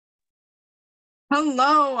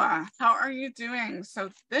Hello, how are you doing? So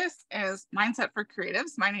this is Mindset for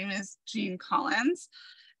Creatives. My name is Jean Collins,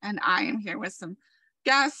 and I am here with some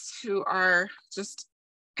guests who are just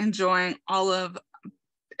enjoying all of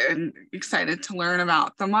and excited to learn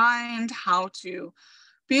about the mind, how to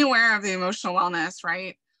be aware of the emotional wellness,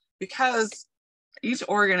 right? Because each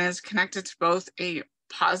organ is connected to both a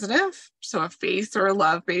positive, so a faith or a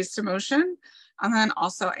love-based emotion, and then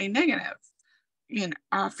also a negative,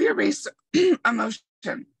 fear-based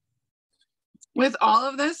emotion. With all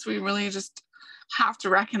of this, we really just have to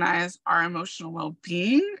recognize our emotional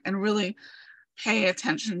well-being and really pay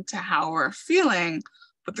attention to how we're feeling.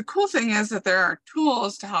 But the cool thing is that there are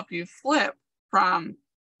tools to help you flip from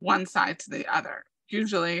one side to the other,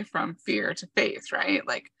 usually from fear to faith, right?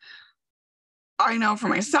 Like I know for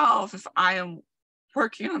myself, if I am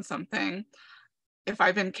working on something, if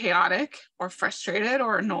I've been chaotic or frustrated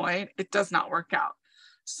or annoyed, it does not work out.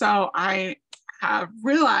 So I have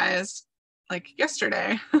realized, like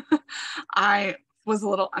yesterday, I was a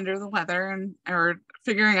little under the weather and or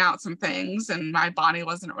figuring out some things, and my body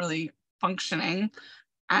wasn't really functioning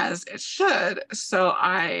as it should. So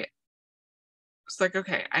I was like,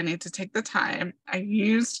 okay, I need to take the time. I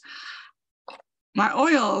used my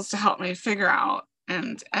oils to help me figure out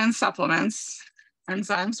and supplements.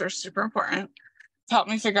 Enzymes are super important to help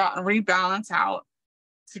me figure out and rebalance out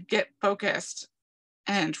to get focused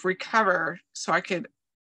and recover so I could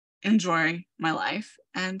enjoy my life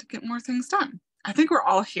and get more things done. I think we're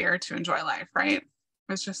all here to enjoy life, right?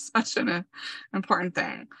 It's just such an important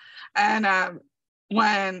thing. And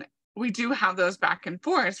when we do have those back and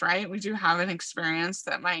forth, right? We do have an experience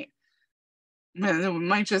that might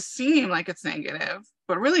just seem like it's negative,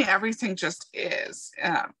 but really everything just is.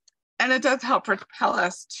 And it does help propel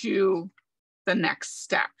us to the next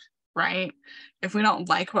step, right? If we don't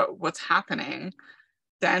like what's happening,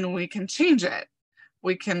 then we can change it.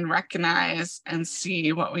 We can recognize and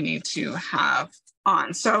see what we need to have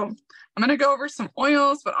on. So I'm going to go over some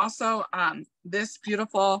oils, but also this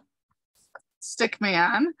beautiful stick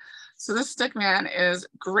man. So this stick man is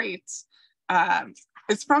great.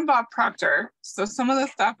 It's from Bob Proctor. So some of the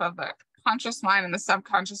stuff of the conscious mind and the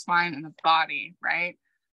subconscious mind and the body, right?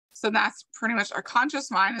 So that's pretty much our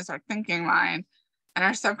conscious mind is our thinking mind, and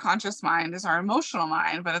our subconscious mind is our emotional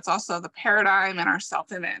mind, but it's also the paradigm and our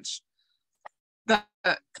self-image. The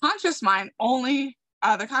conscious mind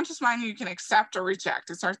the conscious mind you can accept or reject.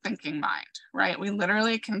 It's our thinking mind, right? We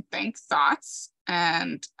literally can think thoughts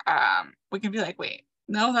and we can be like, wait,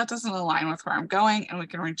 no, that doesn't align with where I'm going, and we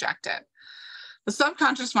can reject it. The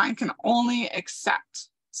subconscious mind can only accept.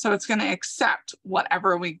 So it's going to accept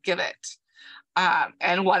whatever we give it.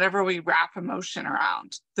 And whatever we wrap emotion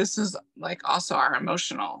around. This is like also our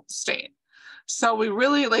emotional state. So we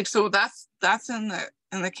really like, so that's in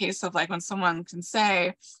the case of like when someone can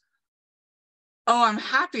say, oh, I'm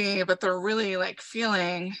happy, but they're really like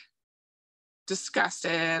feeling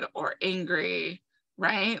disgusted or angry,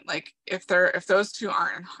 right? Like if those two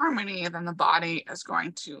aren't in harmony, then the body is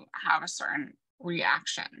going to have a certain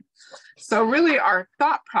reaction. So really our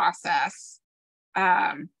thought process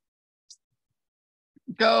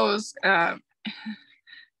goes and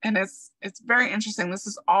it's very interesting. This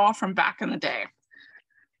is all from back in the day.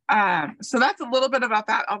 So that's a little bit about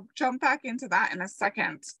that. I'll jump back into that in a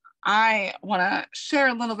second. I want to share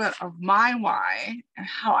a little bit of my why and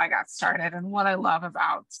how I got started and what I love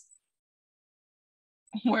about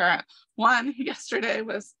where one yesterday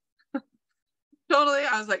was totally,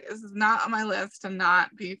 I was like, this is not on my list to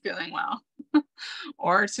not be feeling well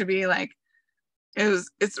or to be like, it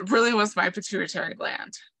really was my pituitary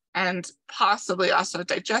gland, and possibly also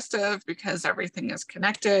digestive, because everything is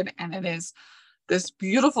connected and it is this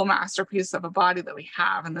beautiful masterpiece of a body that we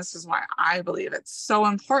have. And this is why I believe it's so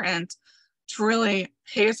important to really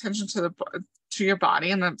pay attention to your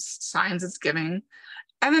body and the signs it's giving.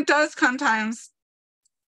 And it does sometimes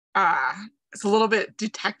it's a little bit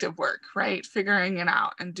detective work, right? Figuring it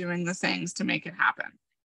out and doing the things to make it happen.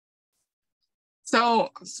 So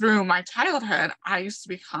through my childhood, I used to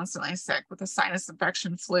be constantly sick with a sinus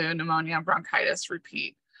infection, flu, pneumonia, bronchitis,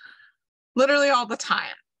 repeat, literally all the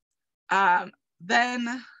time.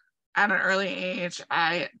 Then at an early age,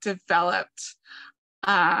 I developed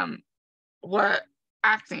acne,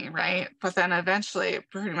 right? But then eventually it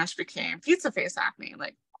pretty much became pizza face acne,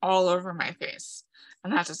 like all over my face.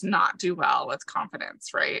 And that does not do well with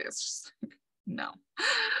confidence, right? It's just like, no.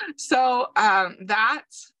 So that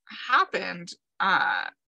happened.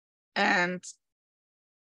 And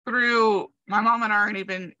through my mom had already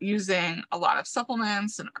been using a lot of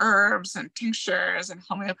supplements and herbs and tinctures and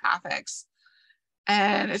homeopathics.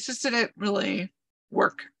 And it just didn't really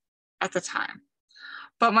work at the time.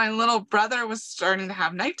 But my little brother was starting to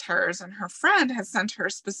have night terrors, and her friend had sent her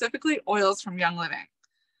specifically oils from Young Living,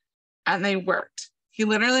 and they worked. He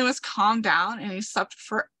literally was calmed down and he slept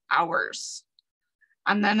for hours.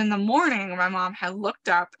 And then in the morning, my mom had looked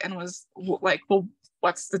up and was like, well,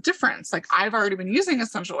 what's the difference? Like, I've already been using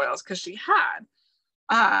essential oils, because she had.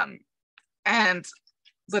 And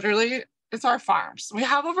literally, it's our farms. We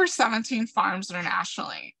have over 17 farms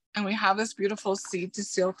internationally, and we have this beautiful seed to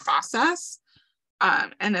seal process.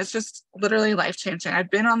 And it's just literally life-changing.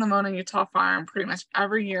 I've been on the Mona, Utah farm pretty much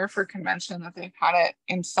every year for convention that they've had it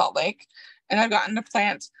in Salt Lake. And I've gotten to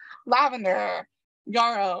plant lavender,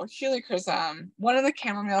 yarrow, helichrysum, one of the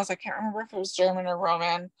chamomiles. I can't remember if it was German or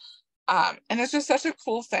Roman. And it's just such a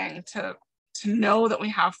cool thing to know that we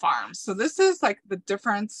have farms. So this is like the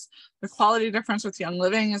difference, the quality difference with Young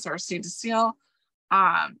Living is our seed to seal.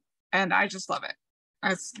 And I just love it.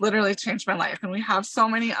 It's literally changed my life. And we have so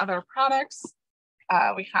many other products.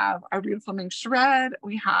 We have our beautiful Mink Shred.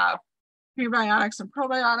 We have prebiotics and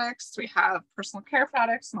probiotics. We have personal care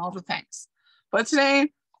products and all the things. But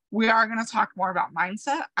today we are going to talk more about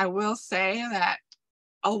mindset. I will say that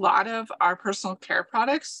a lot of our personal care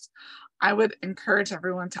products, I would encourage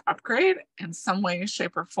everyone to upgrade in some way,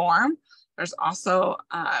 shape, or form. There's also,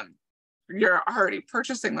 you're already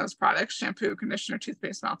purchasing those products, shampoo, conditioner,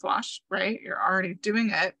 toothpaste, mouthwash, right? You're already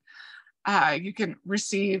doing it. You can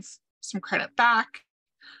receive some credit back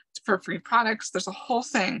for free products. There's a whole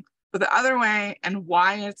thing. But the other way, and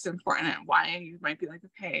why it's important, and why you might be like,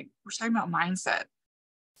 okay, we're talking about mindset.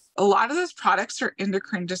 A lot of those products are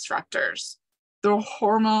endocrine disruptors. They're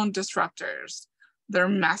hormone disruptors. They're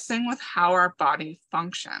messing with how our body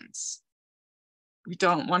functions. We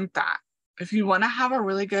don't want that. If you want to have a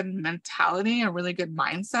really good mentality, a really good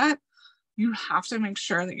mindset, you have to make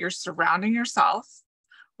sure that you're surrounding yourself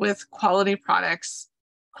with quality products,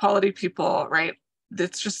 quality people, right?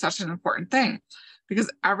 That's just such an important thing, because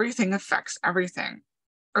everything affects everything.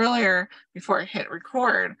 Earlier, before I hit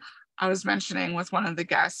record, I was mentioning with one of the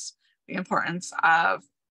guests the importance of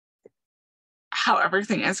how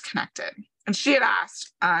everything is connected. And she had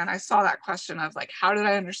asked, and I saw that question of like, how did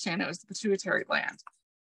I understand it was the pituitary gland?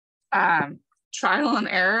 Trial and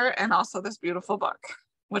error, and also this beautiful book,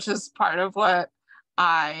 which is part of what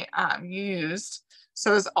I used.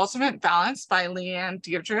 So it's Ultimate Balance by Leanne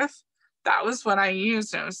Deirdriff. That was what I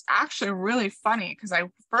used. And it was actually really funny, because I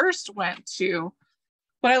first went to,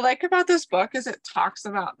 what I like about this book is it talks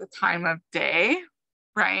about the time of day,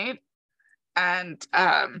 right? And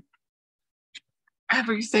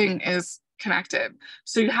everything is connected.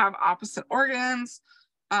 So you have opposite organs.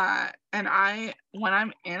 And when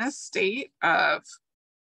I'm in a state of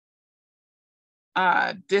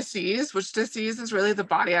disease, which disease is really the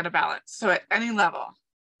body out of balance. So at any level,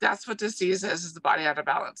 that's what disease is the body out of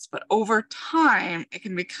balance. But over time, it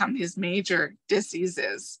can become these major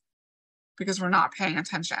diseases because we're not paying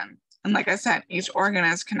attention. And like I said, each organ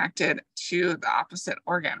is connected to the opposite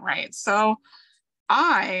organ, right? So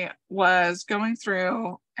I was going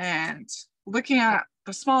through and looking at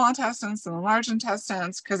the small intestines and the large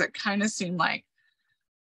intestines, because it kind of seemed like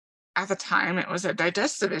at the time it was a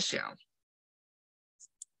digestive issue.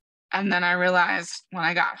 And then I realized when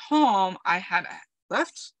I got home, I had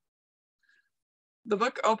left the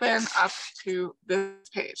book open up to this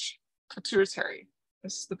page, pituitary.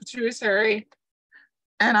 This is the pituitary.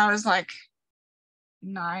 And I was like,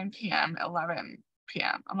 9 p.m., 11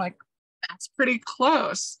 p.m. I'm like, that's pretty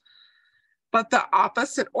close. But the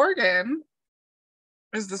opposite organ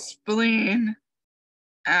is the spleen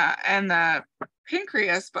and the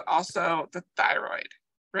pancreas, but also the thyroid,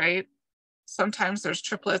 right? Sometimes there's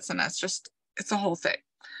triplets, and it's a whole thing.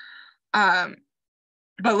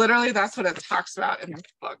 But literally that's what it talks about in the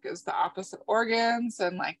book, is the opposite organs.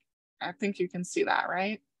 And like, I think you can see that,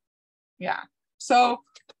 right? Yeah. So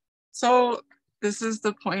this is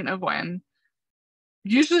the point of when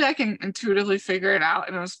usually I can intuitively figure it out.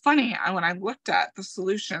 And it was funny, when I looked at the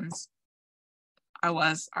solutions, I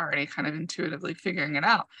was already kind of intuitively figuring it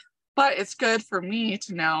out. But it's good for me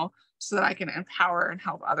to know so that I can empower and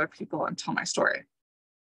help other people and tell my story.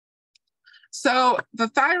 So the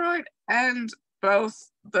thyroid and both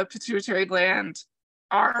the pituitary gland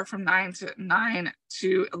are from 9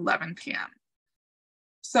 to 11 p.m.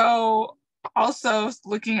 So also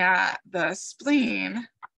looking at the spleen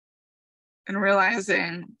and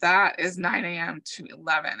realizing that is 9 a.m. to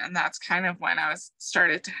 11. And that's kind of when I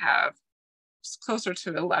started to have closer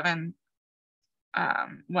to 11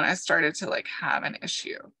 when I started to like have an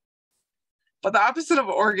issue. But the opposite of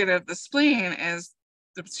organ of the spleen is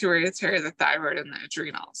the pituitary, the thyroid, and the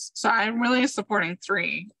adrenals. So I'm really supporting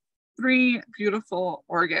three beautiful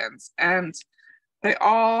organs. And They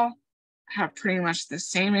all have pretty much the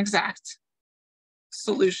same exact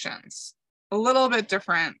solutions, a little bit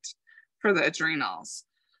different for the adrenals.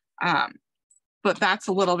 But that's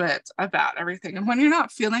a little bit about everything. And when you're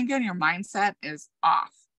not feeling good, your mindset is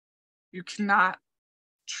off. You cannot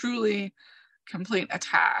truly complete a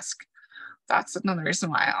task. That's another reason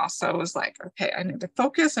why I also was like, okay, I need to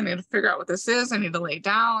focus. I need to figure out what this is. I need to lay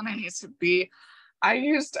down. I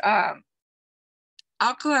used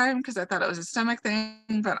alkaline because I thought it was a stomach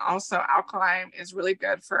thing, but also alkaline is really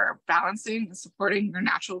good for balancing and supporting your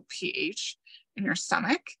natural pH in your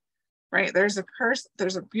stomach, right? There's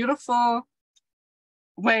a beautiful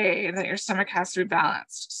way that your stomach has to be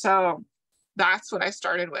balanced. So that's what I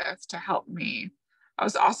started with to help me. I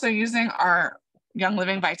was also using our Young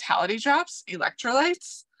Living Vitality Drops,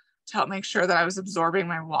 electrolytes, to help make sure that I was absorbing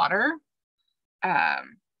my water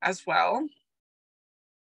as well.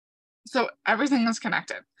 So everything is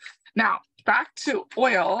connected. Now, back to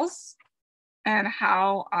oils and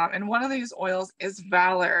how, and one of these oils is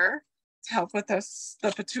Valor to help with this,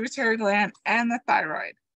 the pituitary gland and the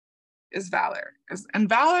thyroid is Valor. And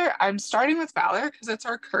Valor, I'm starting with Valor because it's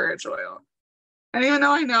our courage oil. And even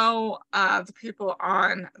though I know the people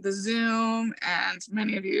on the Zoom and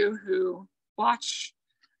many of you who watch,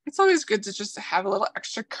 it's always good to just have a little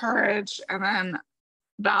extra courage. And then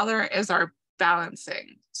Valor is our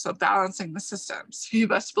balancing. So balancing the systems. You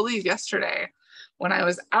best believe yesterday when I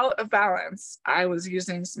was out of balance, I was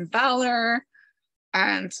using some Valor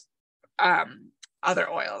and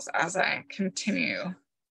other oils as I continue.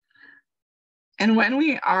 And when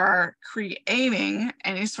we are creating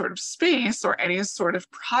any sort of space or any sort of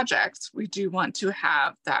project, we do want to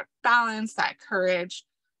have that balance, that courage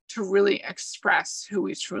to really express who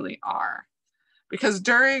we truly are. Because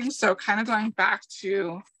so kind of going back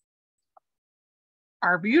to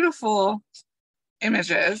our beautiful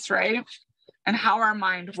images, right? And how our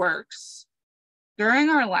mind works. During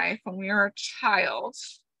our life, when we were a child,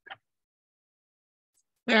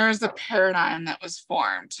 there is a paradigm that was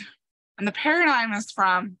formed. And the paradigm is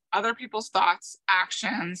from other people's thoughts,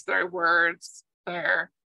 actions, their words,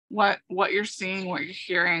 what you're seeing, what you're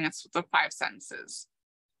hearing. It's the five senses.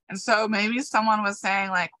 And so maybe someone was saying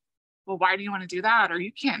like, well, why do you want to do that? Or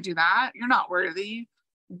you can't do that. You're not worthy.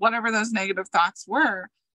 Whatever those negative thoughts were.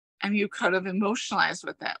 And you could have emotionalized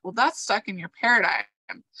with it. Well, that's stuck in your paradigm.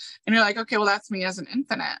 And you're like, okay, well, that's me as an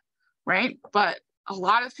infinite, right? But a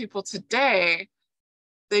lot of people today,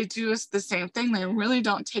 they do the same thing. They really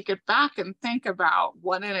don't take it back and think about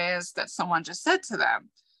what it is that someone just said to them.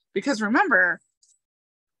 Because remember,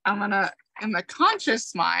 in the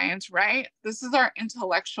conscious mind, right? This is our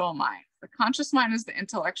intellectual mind. The conscious mind is the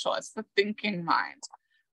intellectual, it's the thinking mind.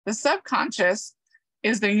 The subconscious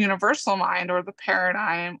is the universal mind or the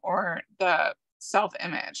paradigm or the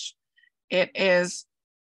self-image. It is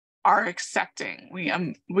our accepting.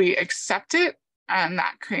 We accept it, and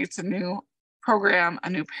that creates a new program, a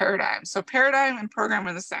new paradigm. So paradigm and program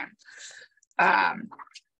are the same. And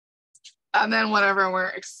then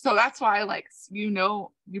whatever so that's why, like,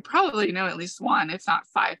 you probably know at least one, if not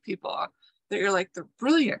five people that you're like, they're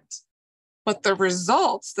brilliant, but the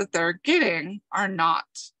results that they're getting are not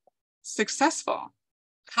successful.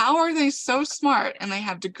 How are they so smart and they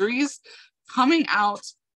have degrees coming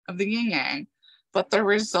out of the yin yang, but the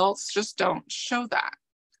results just don't show that?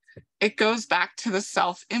 It goes back to the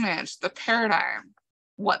self-image, the paradigm,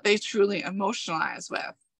 what they truly emotionalize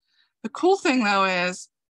with. The cool thing though is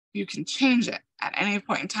you can change it at any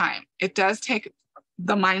point in time. It does take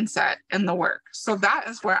the mindset and the work. So that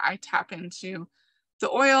is where I tap into the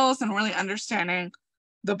oils and really understanding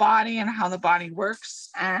the body and how the body works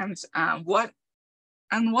and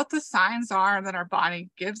what the signs are that our body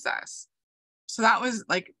gives us. So that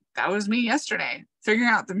was me yesterday, figuring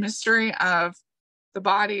out the mystery of the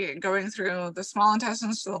body and going through the small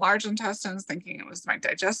intestines to the large intestines, thinking it was my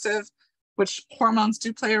digestive, which hormones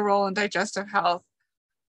do play a role in digestive health.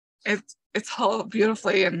 It's all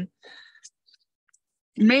beautifully and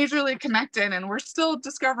majorly connected, and we're still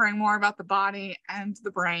discovering more about the body and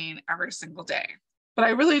the brain every single day. But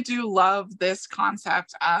I really do love this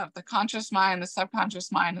concept of the conscious mind, the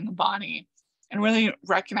subconscious mind, and the body, and really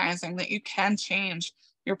recognizing that you can change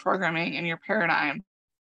your programming and your paradigm,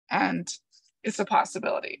 and it's a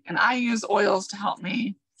possibility. And I use oils to help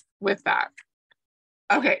me with that.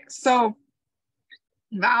 Okay, so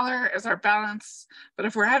Valor is our balance, but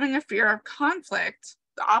if we're having a fear of conflict,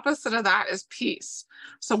 the opposite of that is peace.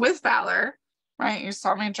 So with Valor, right, you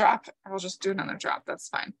saw me drop, I'll just do another drop, that's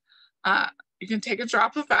fine. You can take a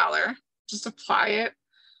drop of Valor, just apply it.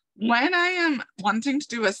 When I am wanting to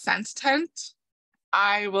do a scent tent,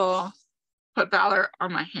 I will put Valor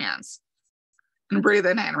on my hands and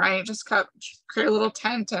breathing in, right? Just create a little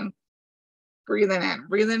tent and breathing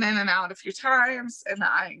in and out a few times. And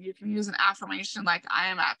you can use an affirmation like, I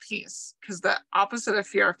am at peace, because the opposite of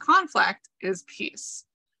fear of conflict is peace,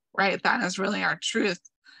 right? That is really our truth,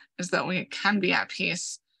 is that we can be at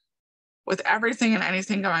peace with everything and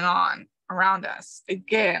anything going on around us.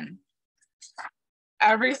 Again,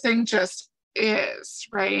 everything just is,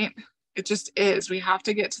 right? It just is. We have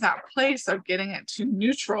to get to that place of getting it to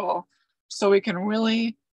neutral so we can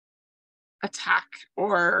really attack,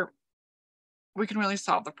 or we can really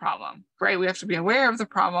solve the problem, right? We have to be aware of the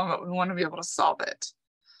problem, but we want to be able to solve it.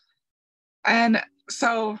 And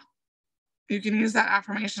so you can use that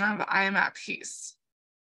affirmation of, I am at peace.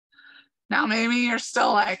 Now, maybe you're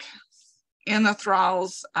still like in the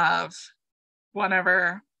thralls of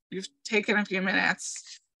whatever, you've taken a few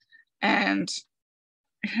minutes, and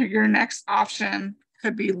your next option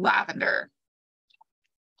could be lavender.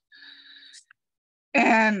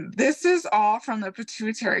 And this is all from the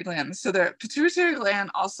pituitary gland. So the pituitary gland,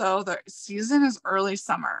 also the season is early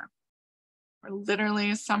summer. Or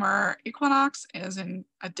literally summer equinox is in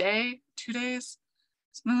a day, 2 days,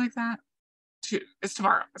 something like that. It's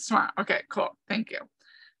tomorrow. It's tomorrow. Okay, cool. Thank you.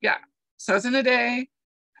 Yeah. So it's in a day.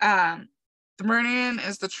 The meridian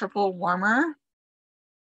is the triple warmer.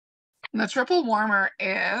 And the triple warmer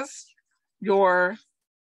is your,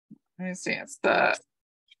 let me see, it's the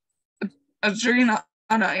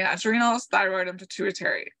adrenals, thyroid, and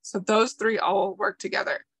pituitary. So those three all work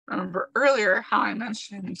together. Remember earlier how I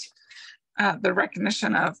mentioned the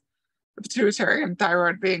recognition of the pituitary and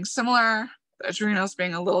thyroid being similar, the adrenals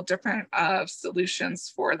being a little different of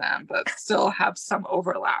solutions for them, but still have some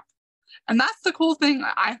overlap. And that's the cool thing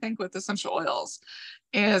I think with essential oils,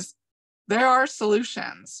 is there are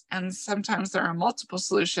solutions, and sometimes there are multiple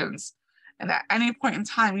solutions. And at any point in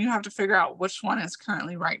time, you have to figure out which one is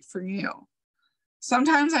currently right for you.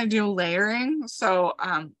 Sometimes I do layering. So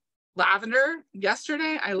lavender,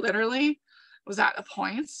 yesterday, I literally was at a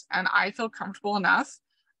point and I feel comfortable enough.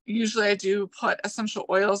 Usually I do put essential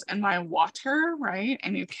oils in my water, right?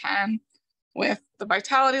 And you can with the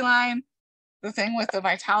Vitality line. The thing with the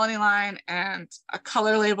Vitality line and a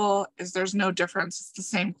color label is there's no difference. It's the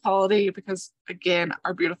same quality, because again,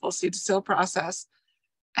 our beautiful seed to seal process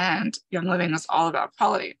and Young Living is all about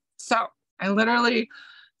quality. So I literally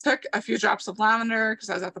took a few drops of lavender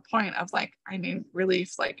because I was at the point of like, I need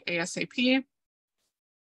relief like ASAP.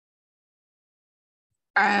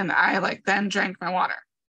 And I like then drank my water.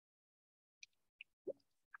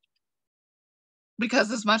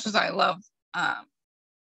 Because as much as I love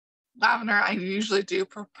lavender, I usually do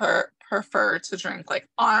prefer to drink like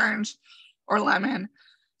orange or lemon.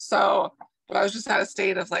 So, but I was just at a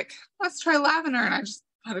state of like, let's try lavender. And I just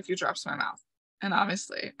put a few drops in my mouth. And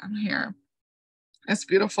obviously I'm here. It's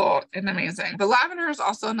beautiful and amazing. But lavender is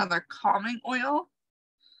also another calming oil.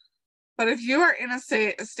 But if you are in a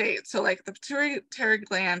state, so like the pituitary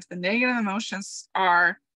gland, the negative emotions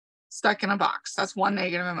are stuck in a box. That's one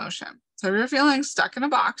negative emotion. So if you're feeling stuck in a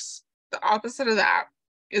box, the opposite of that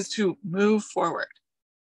is to move forward,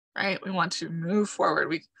 right? We want to move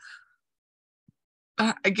forward.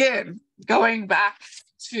 Again, going back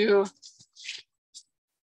to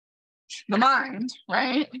the mind,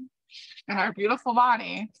 right? In our beautiful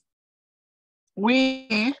body,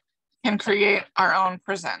 we can create our own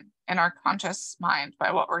prison in our conscious mind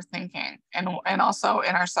by what we're thinking, and also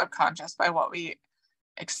in our subconscious by what we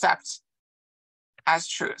accept as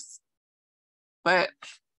truth. But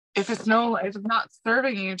if it's not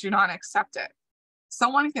serving you, do not accept it.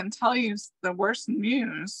 Someone can tell you the worst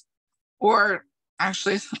news, or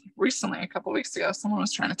actually recently, a couple of weeks ago, someone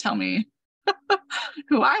was trying to tell me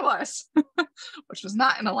who I was, which was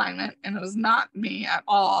not in alignment, and it was not me at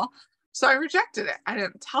all. So I rejected it. I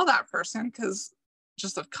didn't tell that person because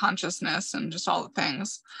just of consciousness and just all the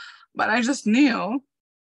things, but I just knew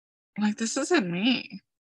like, this isn't me.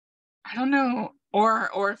 I don't know.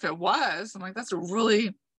 Or if it was, I'm like, that's a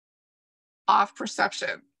really off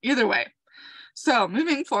perception. Either way. So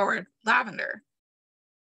moving forward, lavender.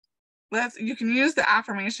 You can use the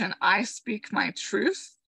affirmation, I speak my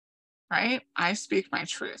truth, right? I speak my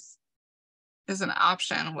truth is an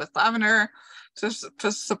option with lavender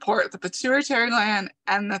to support the pituitary gland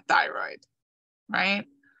and the thyroid, right?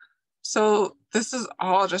 So this is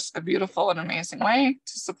all just a beautiful and amazing way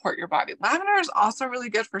to support your body. Lavender is also really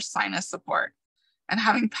good for sinus support, and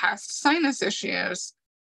having past sinus issues.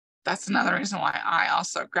 That's another reason why I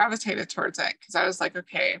also gravitated towards it, because I was like,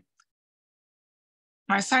 okay,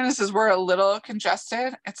 my sinuses were a little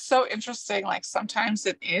congested. It's so interesting. Like sometimes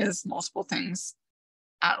it is multiple things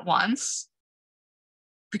at once.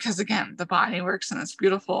 because again, the body works in this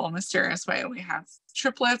beautiful, mysterious way. We have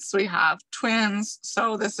triplets, we have twins.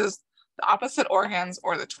 So this is the opposite organs,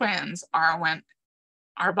 or the twins are when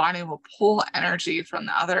our body will pull energy from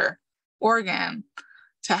the other organ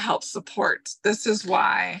to help support. This is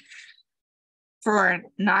why for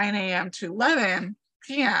 9 a.m. to 11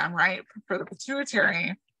 p.m., right, for the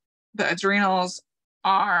pituitary, the adrenals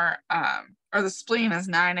are, or the spleen is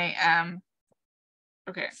 9 a.m.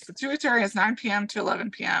 Okay, pituitary is 9 p.m. to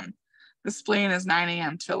 11 p.m. The spleen is 9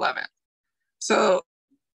 a.m. to 11. So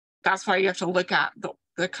that's why you have to look at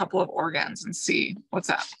the couple of organs and see what's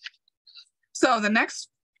up. So the next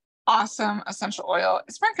awesome essential oil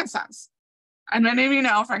is frankincense. And many of you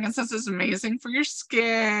know frankincense is amazing for your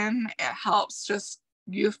skin. It helps just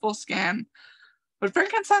youthful skin. But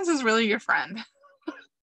frankincense is really your friend.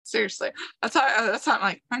 Seriously. That's how I'm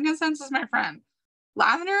like, frankincense is my friend.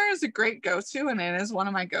 Lavender is a great go-to, and it is one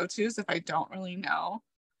of my go-tos if I don't really know.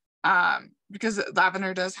 Because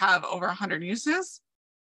lavender does have over 100 uses.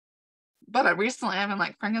 But recently I've been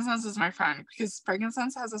like, frankincense is my friend, because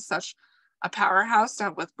frankincense has such a powerhouse to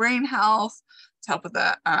help with brain health, to help with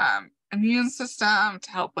the immune system,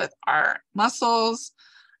 to help with our muscles,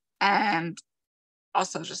 and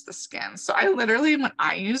also just the skin. So I literally, when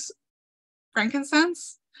I use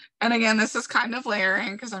frankincense, and again, this is kind of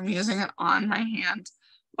layering because I'm using it on my hand,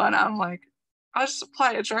 but I'm like, I'll just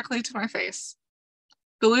apply it directly to my face.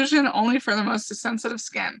 Delusion only for the most sensitive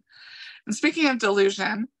skin. And speaking of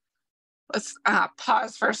delusion, let's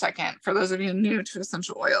pause for a second for those of you new to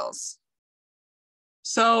essential oils.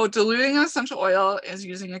 So diluting an essential oil is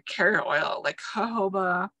using a carrier oil like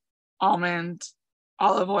jojoba, almond,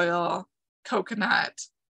 olive oil, coconut.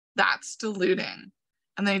 That's diluting.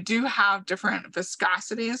 And they do have different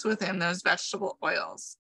viscosities within those vegetable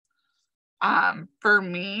oils. For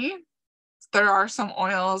me, there are some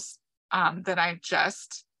oils that I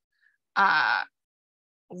just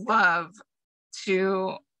love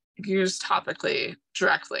to use topically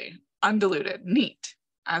directly, undiluted, neat,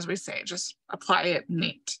 as we say, just apply it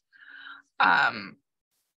neat.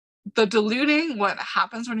 The diluting, what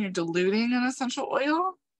happens when you're diluting an essential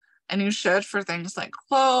oil, and you should for things like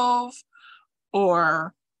clove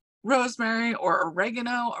or rosemary or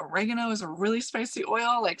oregano. Oregano is a really spicy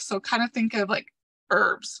oil, like, so kind of think of like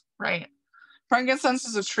herbs, right? Frankincense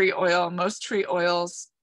is a tree oil. Most tree oils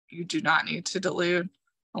you do not need to dilute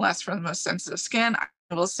unless for the most sensitive skin. I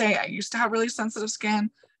will say I used to have really sensitive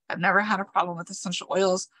skin. I've never had a problem with essential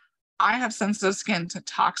oils. I have sensitive skin to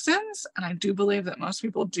toxins, and I do believe that most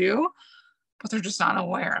people do, but they're just not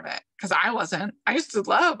aware of it, because I wasn't. I used to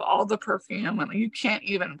love all the perfume, and you can't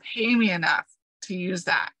even pay me enough to use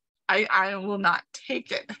that. I will not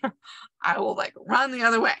take it. I will like run the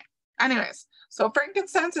other way. Anyways, so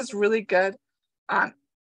frankincense is really good.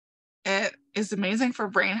 It is amazing for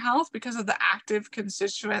brain health because of the active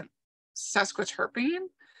constituent sesquiterpene.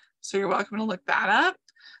 So you're welcome to look that up.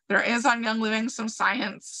 There is on Young Living some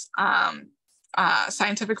scientific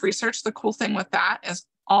research. The cool thing with that is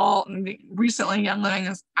recently Young Living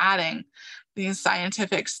is adding these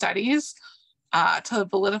scientific studies to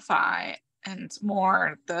validify and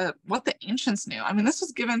more what the ancients knew. I mean, this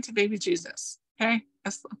was given to baby Jesus. Okay,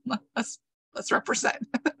 let's represent.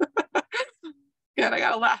 Good, I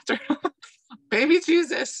got a laughter. Baby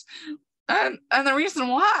Jesus. And the reason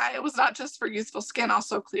why it was not just for youthful skin,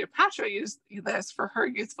 also Cleopatra used this for her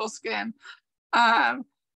youthful skin.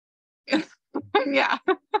 Yeah.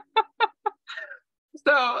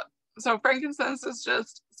 So frankincense is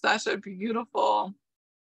just such a beautiful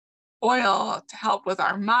oil to help with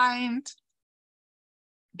our mind.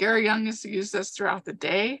 Gary Young used to use this throughout the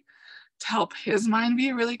day to help his mind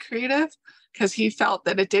be really creative, because he felt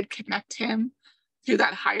that it did connect him to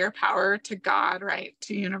that higher power, to God, right,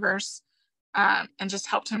 to universe, and just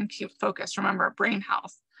helped him keep focused. Remember, brain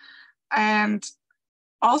health. And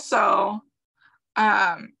also,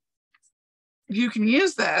 you can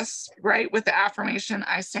use this, right, with the affirmation,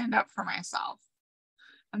 I stand up for myself.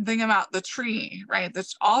 And think about the tree, right?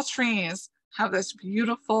 All trees have this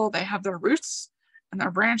beautiful, they have their roots and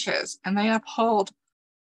their branches, and they uphold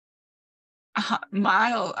they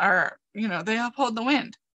uphold the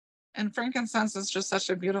wind. And frankincense is just such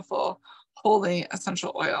a beautiful, holy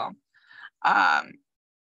essential oil.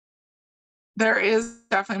 There is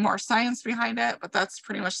definitely more science behind it, but that's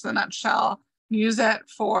pretty much the nutshell. Use it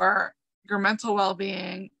for your mental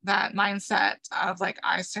well-being, that mindset of like,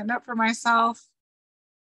 I stand up for myself.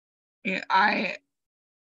 I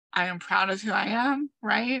am proud of who I am,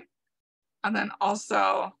 right? And then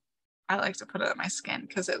also, I like to put it on my skin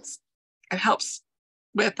because it helps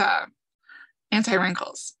with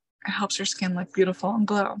anti-wrinkles. It helps your skin look beautiful and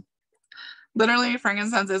glow. Literally,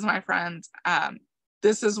 frankincense is my friend.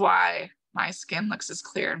 This is why my skin looks as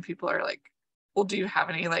clear, and people are like, well, do you have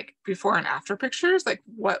any like before and after pictures? Like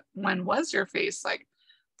when was your face like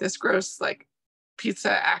this gross, like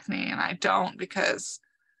pizza acne? And I don't, because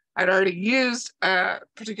I'd already used a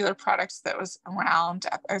particular product that was around,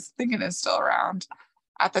 I think it is still around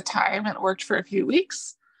at the time. It worked for a few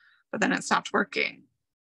weeks, but then it stopped working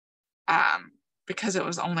because it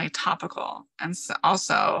was only topical. And so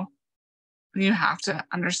also you have to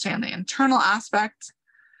understand the internal aspect.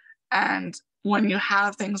 And when you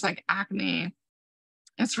have things like acne,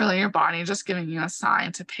 it's really your body just giving you a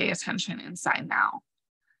sign to pay attention inside now.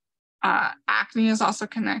 Acne is also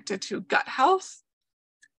connected to gut health.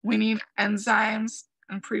 We need enzymes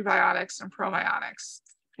and prebiotics and probiotics.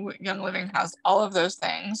 Young Living has all of those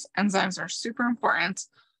things. Enzymes are super important.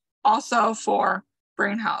 Also for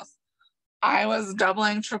brain health. I was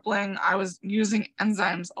doubling, tripling. I was using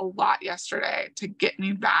enzymes a lot yesterday to get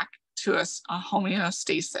me back to a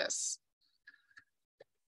homeostasis.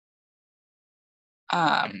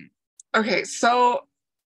 Okay, so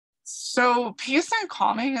Peace and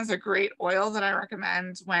Calming is a great oil that I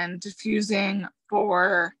recommend when diffusing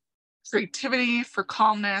for creativity, for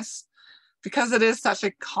calmness, because it is such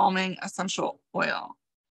a calming essential oil.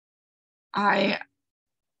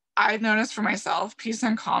 I've noticed for myself, Peace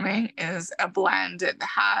and Calming is a blend. It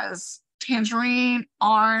has tangerine,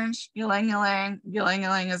 orange, ylang ylang. Ylang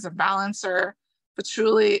ylang is a balancer,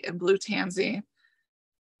 patchouli, and blue tansy.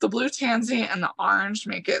 The blue tansy and the orange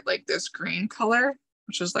make it like this green color,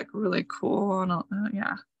 which is like really cool.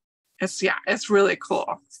 Yeah, it's really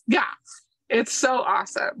cool. Yeah, it's so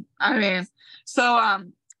awesome. I mean, so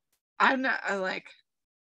I'm not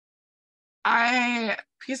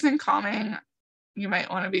Peace and Calming. You might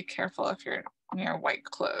want to be careful if you're near white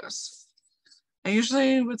clothes. I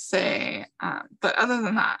usually would say, but other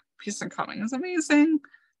than that, Peace and Calming is amazing.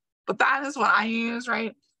 But that is what I use,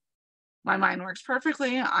 right? My mind works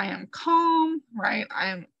perfectly. I am calm, right?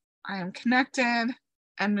 I am connected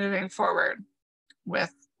and moving forward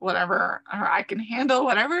with whatever, or I can handle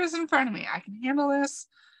whatever is in front of me. I can handle this.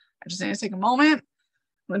 I just need to take a moment.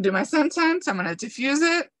 I'm going to do my sentence. I'm going to diffuse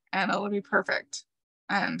it and it'll be perfect.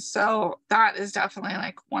 And so that is definitely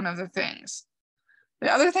like one of the things.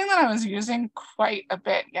 The other thing that I was using quite a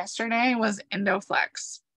bit yesterday was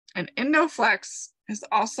Endoflex. And Endoflex is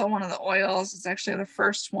also one of the oils. It's actually the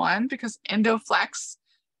first one because Endoflex,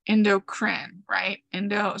 endocrine, right?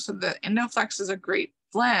 So the Endoflex is a great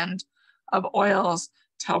blend of oils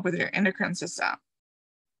to help with your endocrine system.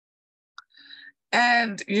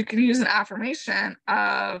 And you can use an affirmation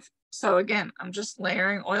of, so again, I'm just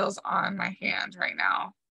layering oils on my hand right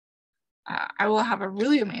now. I will have a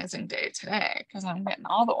really amazing day today because I'm getting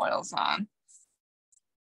all the oils on.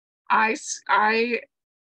 I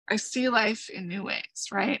see life in new ways,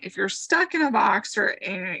 right? If you're stuck in a box or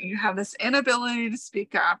you have this inability to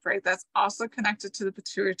speak up, right? That's also connected to the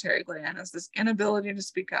pituitary gland, is this inability to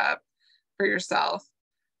speak up for yourself.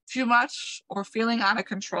 Too much or feeling out of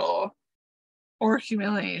control or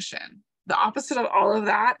humiliation. The opposite of all of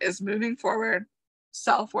that is moving forward,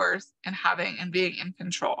 self-worth, and having and being in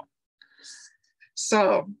control.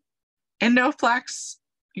 So Endoflex,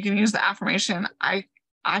 you can use the affirmation, I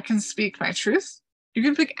can speak my truth. You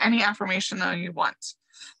can pick any affirmation though you want,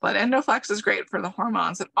 but Endoflex is great for the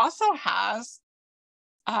hormones. It also has,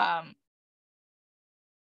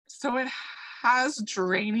 so it has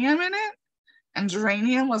geranium in it, and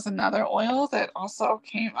geranium was another oil that also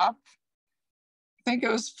came up. I think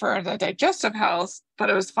it was for the digestive health,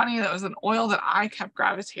 but it was funny that it was an oil that I kept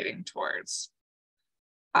gravitating towards.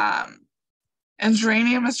 And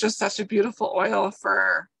geranium is just such a beautiful oil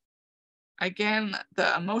for, again,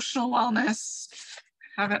 the emotional wellness.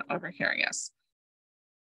 I have it over here, yes.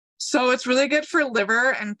 So it's really good for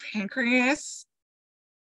liver and pancreas.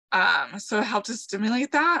 So it helps to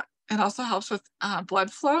stimulate that. It also helps with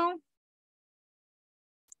blood flow.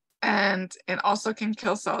 And it also can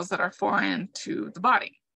kill cells that are foreign to the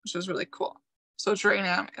body, which is really cool. So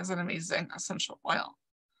geranium is an amazing essential oil.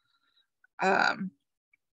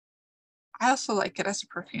 I also like it as a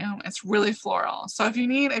perfume. It's really floral. So if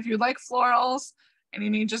you like florals and you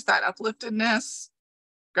need just that upliftedness,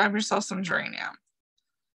 grab yourself some geranium.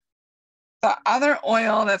 The other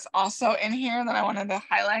oil that's also in here that I wanted to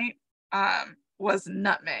highlight was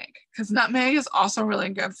nutmeg, because nutmeg is also really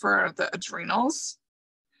good for the adrenals.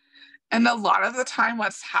 And a lot of the time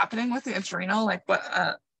what's happening with the adrenal, like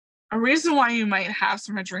a reason why you might have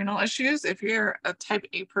some adrenal issues, if you're a type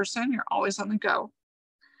A person, you're always on the go.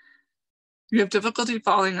 You have difficulty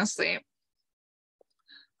falling asleep,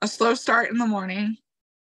 a slow start in the morning,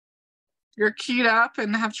 you're keyed up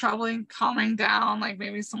and have trouble in calming down, like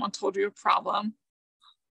maybe someone told you a problem,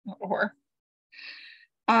 or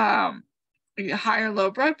high or low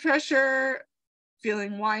blood pressure,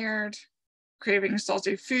 feeling wired, craving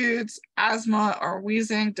salty foods, asthma or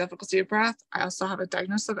wheezing, difficulty of breath. I also have a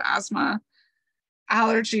diagnosis of asthma,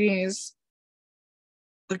 allergies.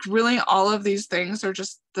 Like really all of these things are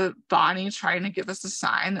just the body trying to give us a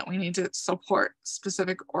sign that we need to support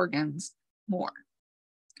specific organs more.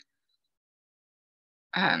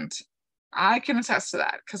 And I can attest to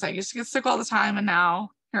that because I used to get sick all the time, and now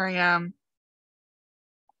here I am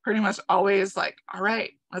pretty much always like, all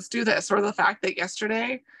right, let's do this. Or the fact that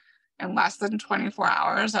yesterday in less than 24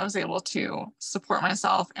 hours, I was able to support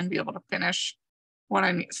myself and be able to finish what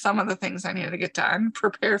I need, some of the things I needed to get done,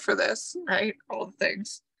 prepare for this, right? All the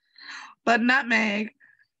things. But nutmeg,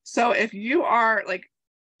 so if you are like,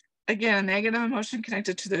 again, a negative emotion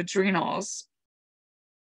connected to the adrenals,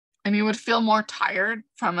 and you would feel more tired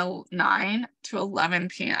from 9 to 11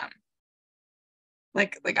 p.m.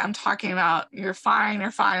 Like I'm talking about you're fine,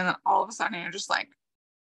 and then all of a sudden you're just like,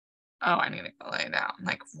 oh, I need to go lay down,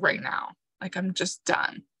 like right now. Like I'm just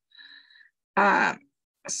done.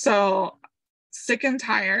 So sick and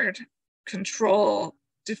tired, control,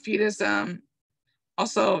 defeatism,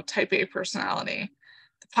 also type A personality.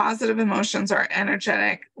 The positive emotions are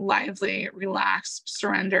energetic, lively, relaxed,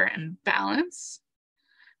 surrender, and balance.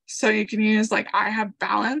 So you can use like I have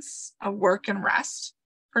balance of work and rest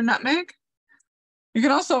for nutmeg. You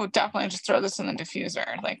can also definitely just throw this in the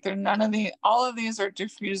diffuser. Like there's none of the, all of these are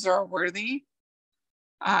diffuser worthy.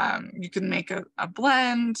 You can make a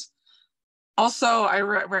blend. Also, I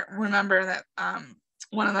remember that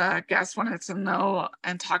one of the guests wanted to know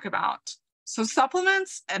and talk about, so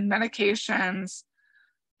supplements and medications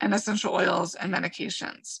and essential oils and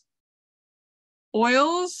medications.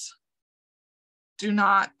 Oils do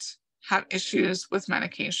not have issues with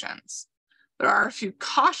medications. There are a few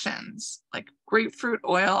cautions, like grapefruit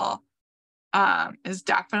oil is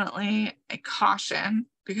definitely a caution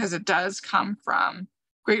because it does come from,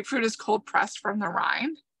 grapefruit is cold pressed from the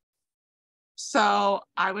rind. So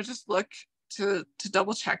I would just look to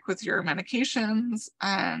double check with your medications,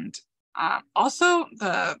 and also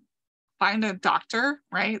find a doctor,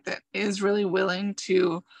 right, that is really willing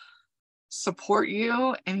to support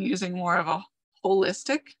you in using more of a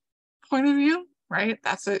holistic point of view, right?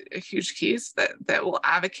 That's a huge piece that will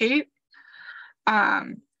advocate.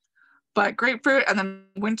 But grapefruit and then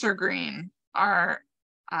wintergreen are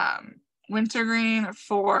wintergreen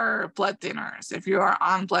for blood thinners. If you are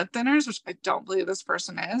on blood thinners, which I don't believe this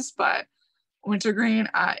person is, but wintergreen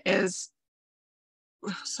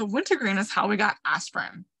so wintergreen is how we got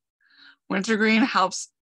aspirin. Wintergreen helps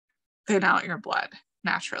thin out your blood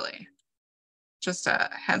naturally. Just a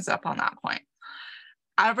heads up on that point.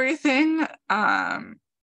 Everything comes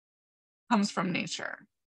from nature.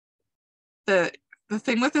 The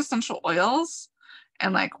thing with essential oils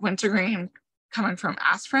and like wintergreen coming from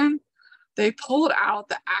aspirin, they pulled out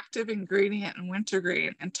the active ingredient in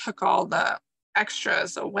wintergreen and took all the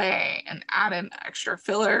extras away and added extra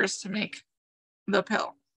fillers to make the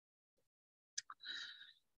pill.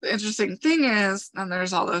 The interesting thing is, then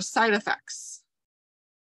there's all those side effects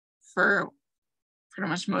for pretty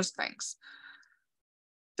much most things.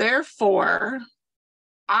 Therefore,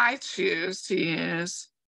 I choose to use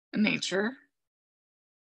nature.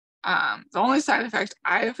 The only side effect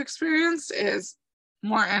I have experienced is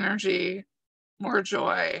more energy, more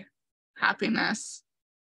joy, happiness,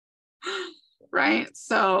 right?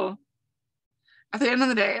 So at the end of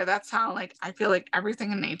the day, that's how like I feel like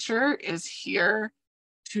everything in nature is here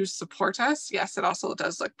to support us. Yes, it also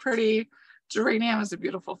does look pretty. Geranium is a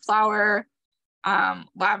beautiful flower.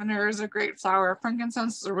 Lavender is a great flower.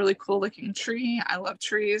 Frankincense is a really cool looking tree. I love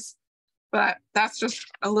trees, but that's just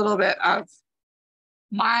a little bit of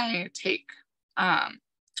my take.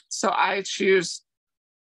 So I choose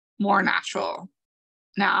more natural.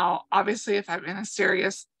 Now, obviously, if I'm in a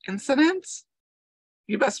serious incident,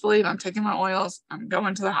 you best believe I'm taking my oils, I'm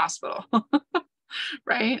going to the hospital,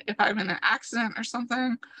 right? If I'm in an accident or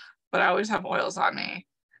something, but I always have oils on me.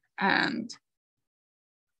 And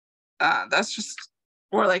that's just,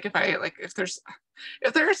 or like if there's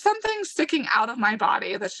something sticking out of my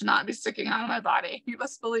body that should not be sticking out of my body, you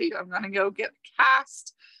best believe I'm going to go get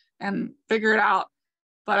cast and figure it out.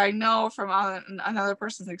 But I know from another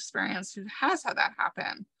person's experience who has had that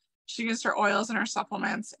happen, she used her oils and her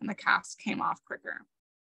supplements and the cast came off quicker.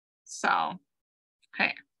 So,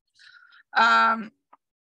 hey.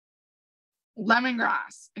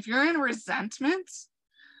 Lemongrass. If you're in resentment,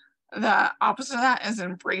 The opposite of that is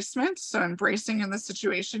embracement. So embracing in the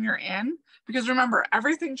situation you're in, because remember,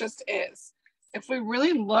 everything just is. If we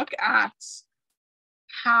really look at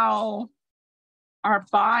how our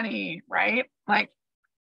body, right? Like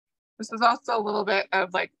this is also a little bit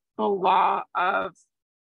of like the law of,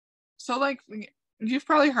 so like you've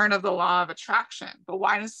probably heard of the law of attraction, but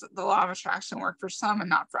why does the law of attraction work for some and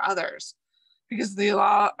not for others? Because the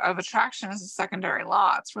law of attraction is a secondary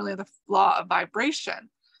law. It's really the law of vibration.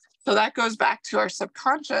 So that goes back to our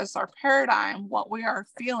subconscious, our paradigm, what we are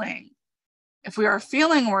feeling. If we are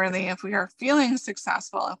feeling worthy, if we are feeling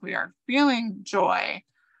successful, if we are feeling joy,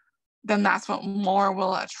 then that's what more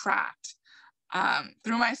will attract.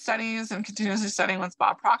 Through my studies and continuously studying with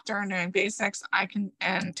Bob Proctor and doing basics,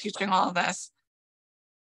 and teaching all of this,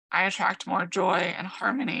 I attract more joy and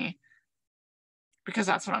harmony because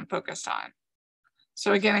that's what I'm focused on.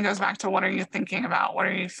 So again, it goes back to what are you thinking about? What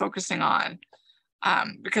are you focusing on?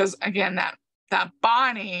 Because again, the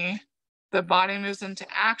body moves into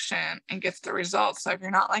action and gets the results. So if you're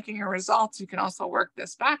not liking your results, you can also work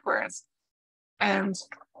this backwards. And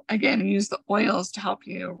again, use the oils to help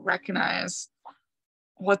you recognize,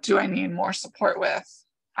 what do I need more support with?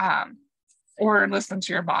 Or listen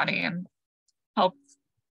to your body and help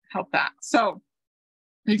that. So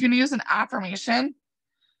you can use an affirmation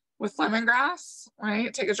with lemongrass,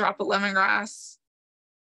 right? Take a drop of lemongrass.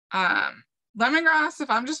 Lemongrass, if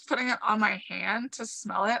I'm just putting it on my hand to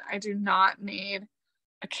smell it, I do not need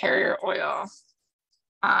a carrier oil.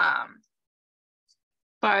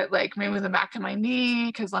 But like maybe the back of my knee,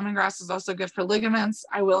 because lemongrass is also good for ligaments,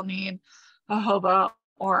 I will need a jojoba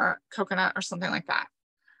or coconut or something like that.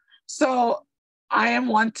 So I am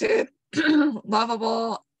wanted,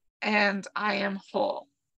 lovable, and I am whole.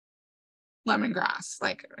 Lemongrass.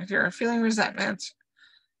 Like if you're feeling resentment,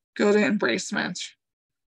 go to embracement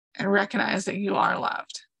and recognize that you are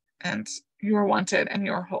loved and you are wanted and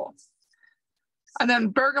you're whole. And then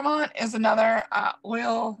bergamot is another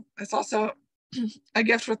oil. It's also a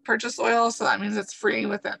gift with purchase oil. So that means it's free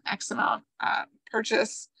with an X amount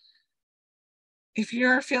purchase. If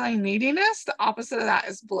you're feeling neediness, the opposite of that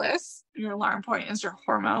is bliss. Your alarm point is your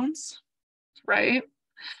hormones, right?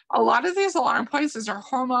 A lot of these alarm points is our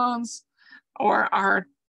hormones or our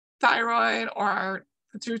thyroid or our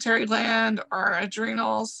pituitary gland or our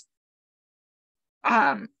adrenals.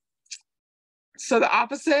 So the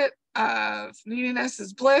opposite of neediness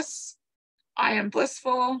is bliss. I am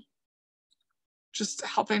blissful. Just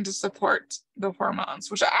helping to support the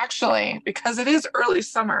hormones, which actually, because it is early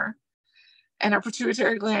summer and our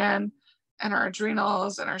pituitary gland and our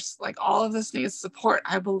adrenals and our, like all of this needs support.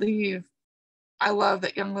 I love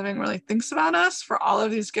that Young Living really thinks about us for all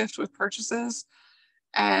of these gifts with purchases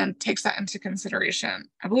and takes that into consideration.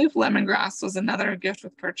 I believe lemongrass was another gift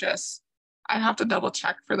with purchase. I have to double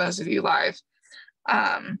check for those of you live.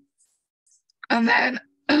 And then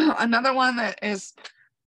another one that is,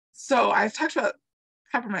 so I've talked about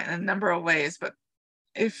peppermint in a number of ways, but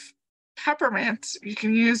if peppermint you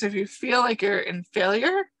can use if you feel like you're in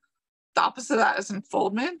failure, the opposite of that is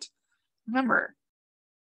unfoldment. Remember,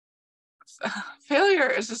 failure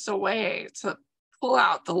is just a way to pull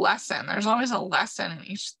out the lesson. There's always a lesson in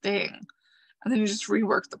each thing. And then you just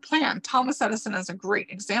rework the plan. Thomas Edison is a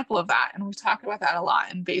great example of that. And we talk about that a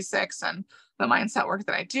lot in basics and the mindset work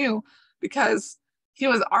that I do, because he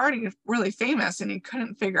was already really famous and he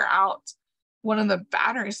couldn't figure out one of the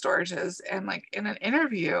battery storages. And like in an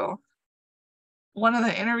interview, one of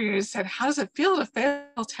the interviewers said, how does it feel to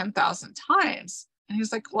fail 10,000 times? And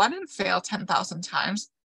he's like, well, I didn't fail 10,000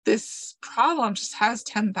 times. This problem just has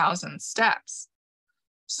 10,000 steps.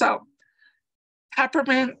 So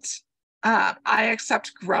peppermint, I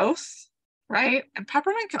accept growth, right? And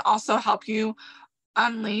peppermint can also help you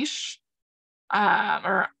unleash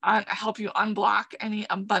help you unblock any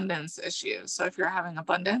abundance issues. So if you're having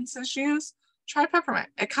abundance issues, try peppermint.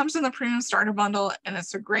 It comes in the premium starter bundle and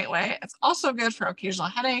it's a great way. It's also good for occasional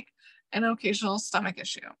headache and occasional stomach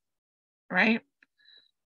issue, right?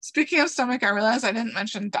 Speaking of stomach, I realized I didn't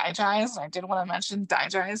mention Digest. I did want to mention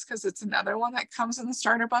Digest because it's another one that comes in the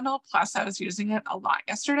starter bundle. Plus, I was using it a lot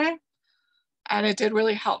yesterday and it did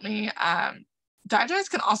really help me. Digest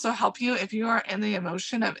can also help you if you are in the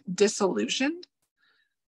emotion of disillusioned.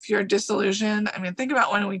 If you're disillusioned, I mean, think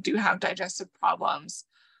about when we do have digestive problems.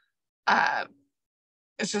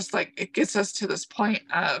 It's just like it gets us to this point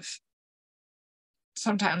of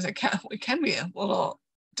sometimes we can be a little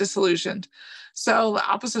disillusioned. So the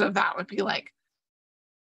opposite of that would be like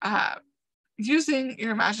using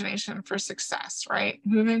your imagination for success, right?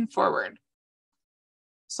 Moving forward.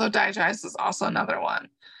 So Digest is also another one.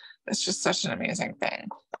 It's just such an amazing thing.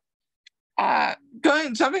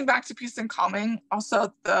 Jumping back to peace and calming,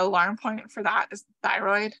 also the alarm point for that is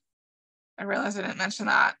thyroid. I realized I didn't mention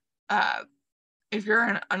that. If you're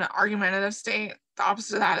in an argumentative state, the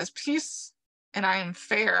opposite of that is peace. And I am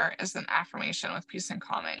fair is an affirmation with peace and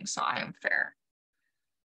calming. So I am fair.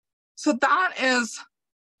 So that is,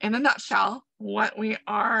 in a nutshell, what we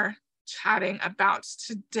are chatting about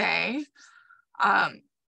today.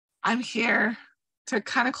 I'm here to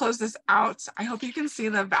kind of close this out. I hope you can see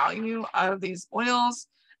the value of these oils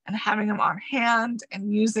and having them on hand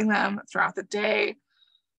and using them throughout the day.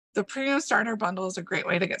 The premium starter bundle is a great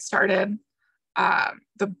way to get started.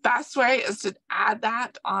 The best way is to add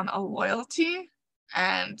that on a loyalty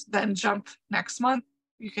and then jump next month.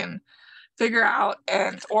 You can figure out,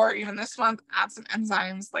 or even this month, add some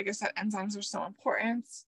enzymes. Like I said, enzymes are so important.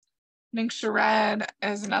 Mixture red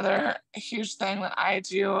is another huge thing that I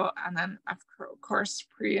do. And then of course,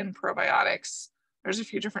 pre and probiotics. There's a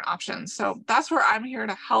few different options. So that's where I'm here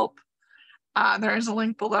to help. There is a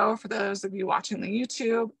link below for those of you watching the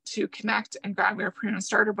YouTube to connect and grab your premium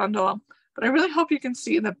starter bundle. But I really hope you can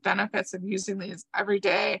see the benefits of using these every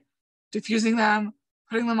day, diffusing them,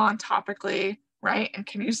 putting them on topically, right? And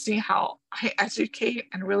can you see how I educate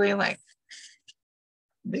and really like,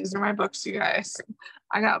 these are my books, you guys.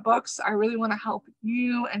 I got books. I really want to help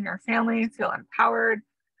you and your family feel empowered.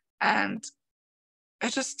 And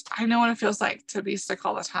I know what it feels like to be sick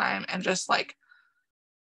all the time and just like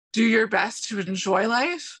do your best to enjoy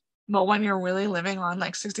life. But when you're really living on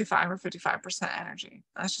like 65 or 55% energy,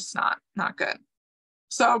 that's just not good.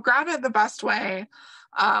 So grab it the best way,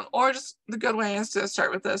 or just the good way is to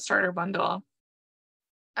start with the starter bundle.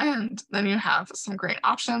 And then you have some great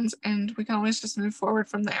options and we can always just move forward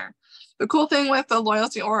from there. The cool thing with the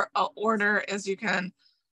loyalty order is you can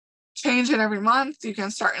change it every month. You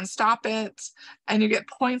can start and stop it and you get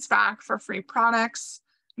points back for free products.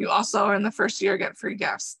 You also in the first year get free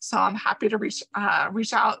gifts. So I'm happy to reach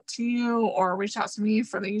out to you or reach out to me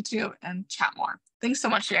for the YouTube and chat more. Thanks so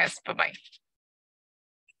much, you guys. Bye-bye.